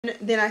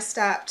Then I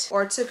stopped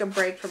or took a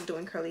break from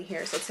doing curly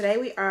hair. So today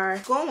we are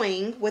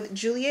going with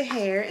Julia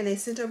Hair, and they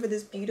sent over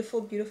this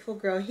beautiful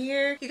girl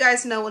here. You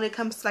guys know when it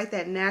comes to like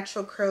that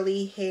natural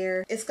curly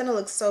hair, it's gonna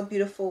look so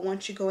beautiful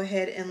once you go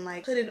ahead and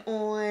like put it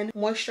on,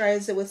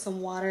 moisturize it with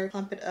some water,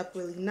 plump it up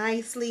really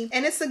nicely,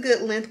 and it's a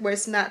good length where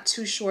it's not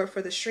too short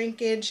for the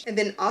shrinkage. And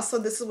then also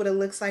this is what it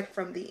looks like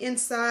from the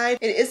inside.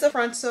 It is a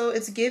frontal.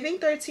 It's giving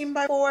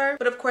 13x4,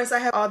 but of course I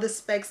have all the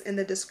specs in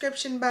the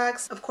description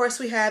box. Of course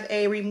we have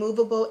a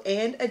removable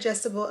and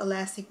adjustable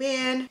elastic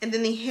band, and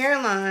then the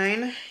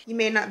hairline, you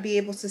may not be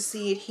able to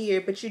see it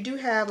here, but you do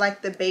have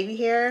like the baby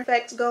hair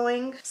effect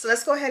going. So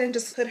let's go ahead and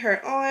just put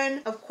her on.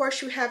 Of course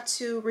you have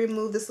to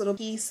remove this little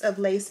piece of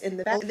lace in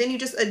the back, and then you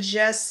just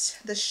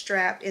adjust the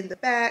strap in the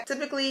back.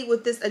 Typically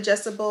with this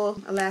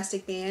adjustable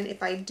elastic band,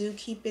 if I do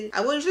keep it,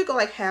 I will usually go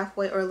like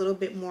halfway or a little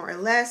bit more or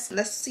less.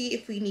 Let's see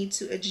if we need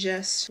to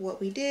adjust what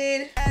we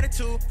did.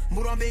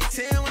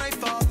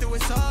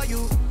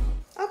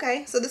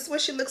 Okay, so this is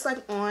what she looks like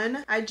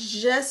on. I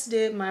just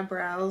did my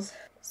brows.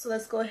 So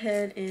let's go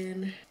ahead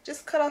and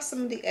just cut off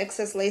some of the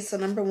excess lace so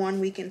number one,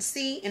 we can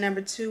see, and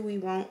number two, we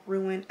won't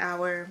ruin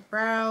our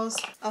brows.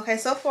 Okay,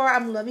 so far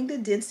I'm loving the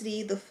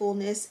density, the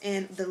fullness,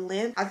 and the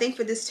length. I think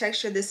for this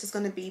texture, this is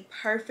going to be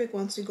perfect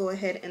once we go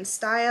ahead and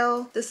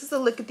style. This is a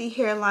look at the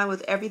hairline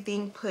with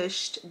everything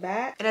pushed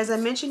back. And as I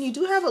mentioned, you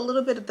do have a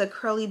little bit of the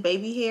curly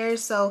baby hair.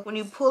 So when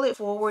you pull it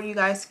forward, you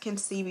guys can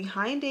see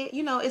behind it,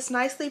 you know, it's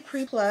nicely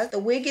pre-plucked. The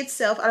wig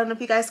itself, I don't know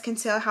if you guys can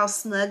tell how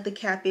snug the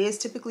cap is.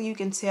 Typically you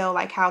can tell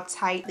like how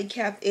tight the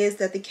cap is,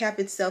 that the cap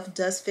itself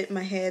does fit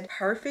my head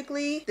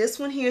perfectly. This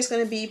one here is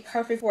going to be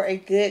perfect for a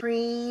good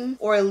cream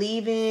or a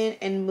leave-in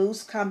and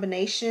mousse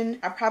combination.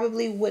 I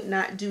probably would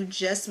not do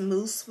just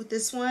mousse with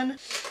this one.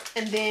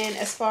 And then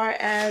as far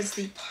as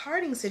the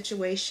parting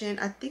situation,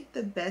 I think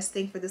the best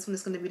thing for this one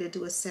is going to be to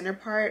do a center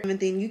part, and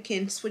then you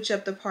can switch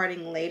up the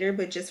parting later,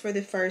 but just for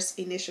the first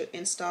initial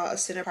install, a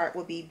center part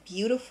will be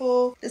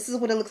beautiful. This is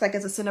what it looks like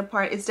as a center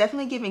part. It's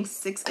definitely giving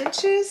 6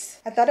 inches.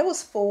 I thought it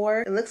was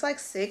 4. It looks like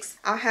 6.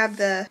 I'll have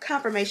the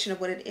confirmation of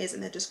what it is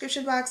in the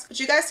description box, but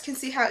you guys can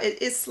see how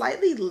it is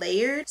slightly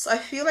layered. So I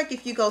feel like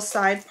if you go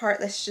side part,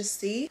 let's just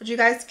see, but you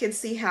guys can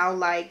see how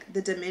like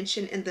the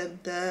dimension and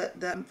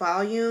the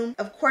volume,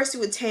 of course you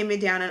would tame it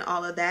down and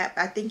all of that,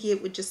 but I think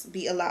it would just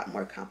be a lot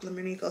more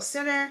complimentary. Go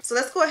center. So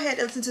let's go ahead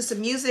and listen to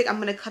some music. I'm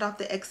going to cut off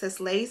the excess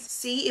lace,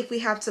 see if we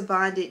have to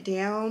bond it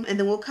down, and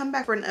then we'll come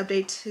back for an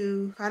update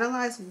to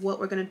finalize what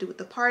we're going to do with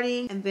the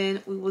parting, and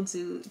then we will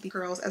do the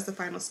curls as the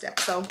final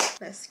step. So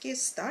let's get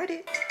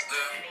started.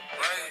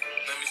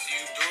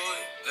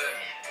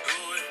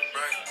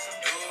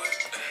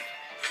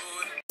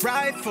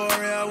 Right for a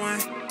real one,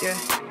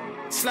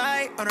 yeah.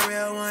 Slide on a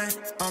real one.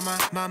 On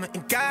my mama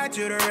and God,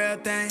 you the real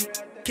thing.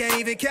 Can't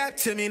even cap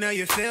to me, know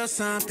you feel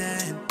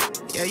something.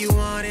 Yeah, you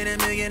wanted a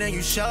million and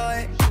you show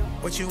it.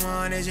 What you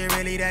want, is it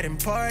really that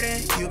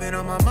important? You've been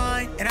on my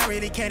mind and I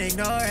really can't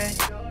ignore it.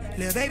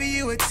 Little baby,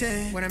 you a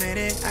 10. When I'm in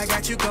it, I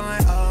got you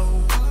going,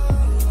 oh.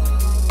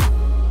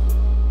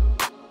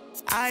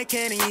 I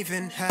can't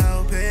even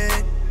help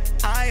it.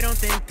 I don't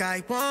think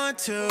I want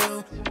to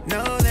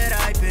know that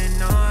I've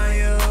been on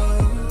you.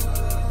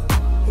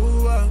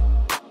 Ooh,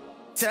 oh.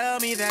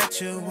 Tell me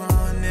that you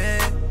want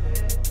it.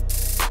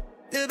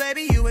 Little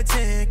baby, you a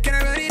 10. Can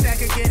I run it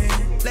back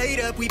again?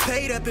 Laid up, we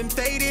paid up and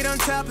faded on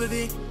top of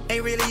it.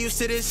 Ain't really used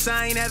to this,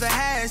 I ain't ever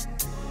has.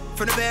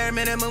 For the bare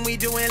minimum, we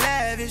doing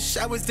lavish.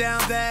 I was down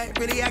bad,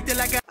 really acting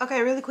like a...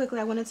 Okay, really quickly,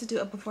 I wanted to do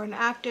a before and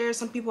after.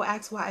 Some people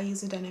ask why I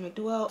use a dynamic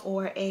duo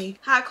or a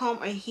hot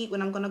comb or heat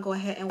when I'm going to go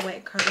ahead and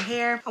wet curl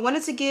hair. I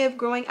wanted to give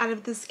growing out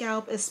of the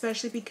scalp,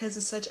 especially because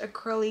it's such a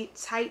curly,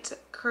 tight,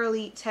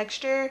 curly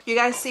texture. You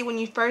guys see when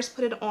you first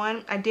put it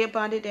on, I did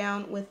bond it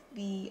down with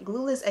the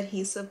glueless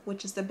adhesive,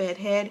 which is the bed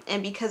head,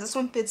 and because this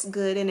one fits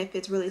good and it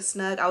fits really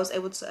snug, I was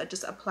able to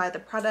just apply the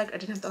product. I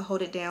didn't have to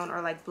hold it down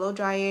or like blow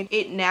dry it.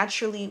 It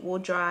naturally will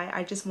dry.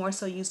 I just more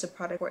so used the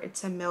product for it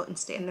to melt and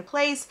stay into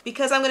place.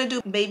 Because I'm going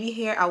to do baby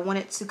hair, I want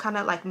it to kind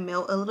of like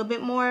melt a little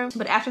bit more.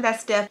 But after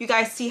that step, you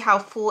guys see how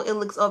full it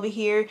looks over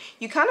here.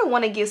 You kind of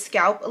want to give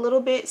scalp a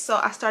little bit, so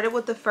I started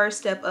with the first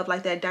step of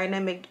like that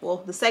dynamic, well,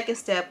 the second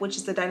step, which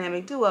is the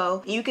dynamic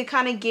duo. You can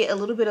kind of get a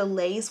little bit of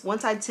lace.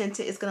 Once I tint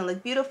it, it's going to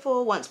look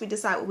beautiful. Once we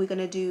decide what we're going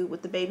to do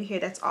with the baby hair,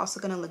 that's also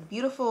going to look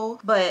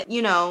beautiful. But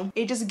you know,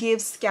 it just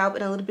gives scalp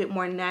and a little bit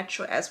more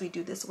natural as we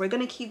do this. So we're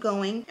going to keep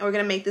going, and we're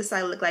going to make this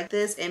side look like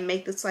this and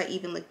make this side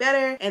even look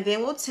better, and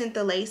then we'll tint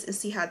the lace and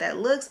see how that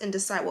looks and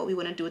decide what we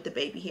want to do with the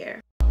baby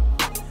hair.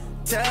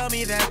 Tell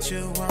me that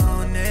you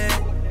want it.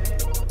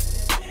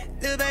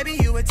 Little baby,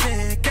 you a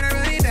 10. Can I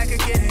run it back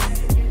again?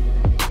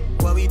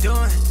 What we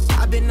doing?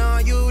 I've been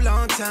on you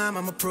long time,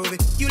 I'ma prove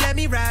it. You let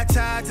me ride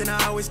tides and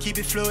I always keep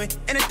it fluid.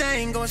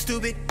 Anything going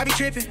stupid, I be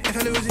tripping if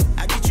I lose it.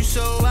 I get you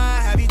so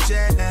high, have you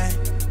jet lag.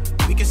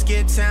 We can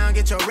skip town,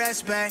 get your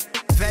rest back.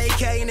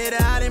 Vacating it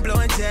out and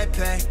blowing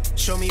jetpack.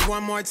 Show me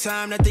one more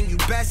time, nothing you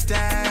best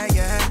at,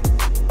 yeah.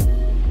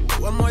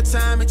 One more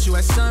time at you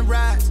at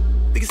sunrise.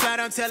 We can slide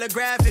on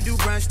Telegraph and do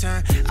brunch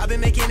time. I've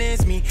been making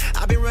ends meet.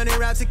 I've been running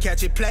around to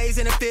catch it. Plays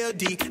in the field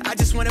deep. I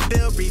just wanna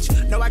build reach.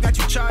 No, I got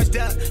you charged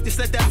up. Just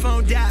let that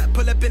phone die.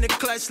 Pull up in the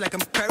clutch like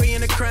I'm Curry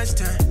in the crunch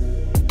time.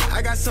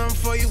 I got something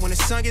for you when the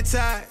sun gets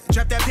hot.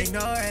 Drop that pink, no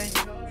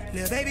it.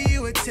 Little baby,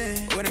 you a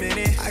 10. Wait a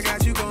minute, I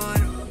got you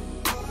going.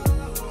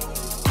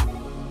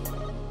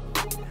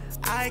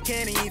 I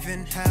can't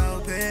even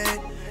help it.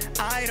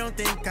 I don't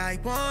think I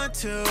want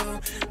to.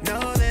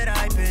 Know that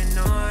I've been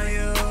on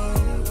you.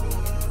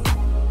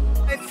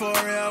 Wait for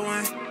a real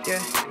one,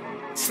 yeah.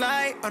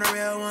 Slide on a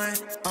real one.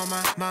 On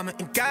my mama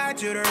and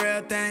God, you the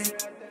real thing.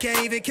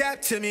 Can't even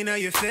cap to me, know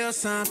you feel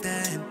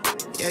something.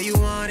 Yeah, you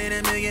wanted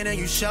a million and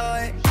you show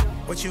it.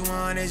 What you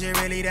want, is it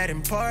really that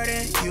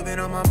important? You've been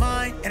on my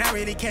mind and I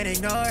really can't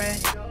ignore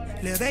it.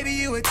 Little baby,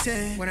 you a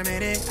 10. Wait a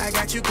minute, I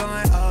got you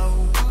going,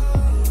 oh.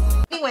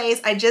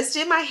 Anyways, I just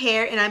did my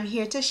hair and I'm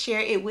here to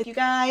share it with you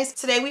guys.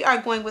 Today we are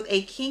going with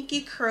a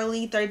Kinky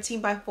curly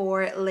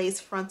 13x4 lace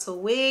frontal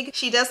wig.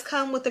 She does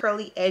come with the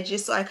curly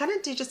edges, so I kind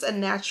of did just a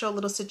natural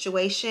little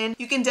situation.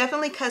 You can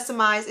definitely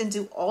customize and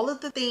do all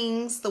of the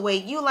things the way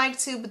you like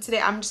to, but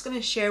today I'm just going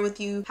to share with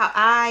you how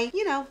I,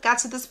 got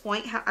to this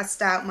point, how I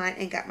styled mine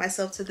and got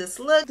myself to this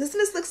look. This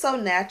looks so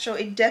natural.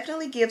 It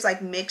definitely gives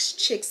like mixed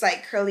chicks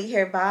like curly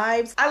hair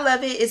vibes. I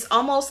love it. It's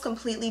almost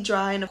completely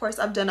dry, and of course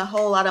I've done a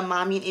whole lot of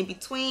mommying in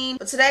between.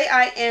 But today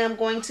I am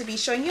going to be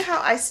showing you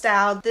how I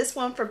styled this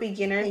one for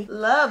beginners. I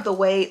love the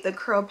way the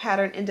curl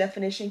pattern and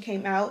definition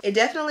came out. It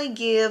definitely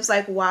gives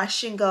like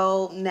wash and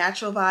go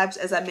natural vibes,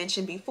 as I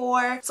mentioned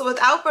before. So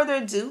without further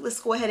ado, let's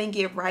go ahead and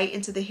get right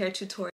into the hair tutorial.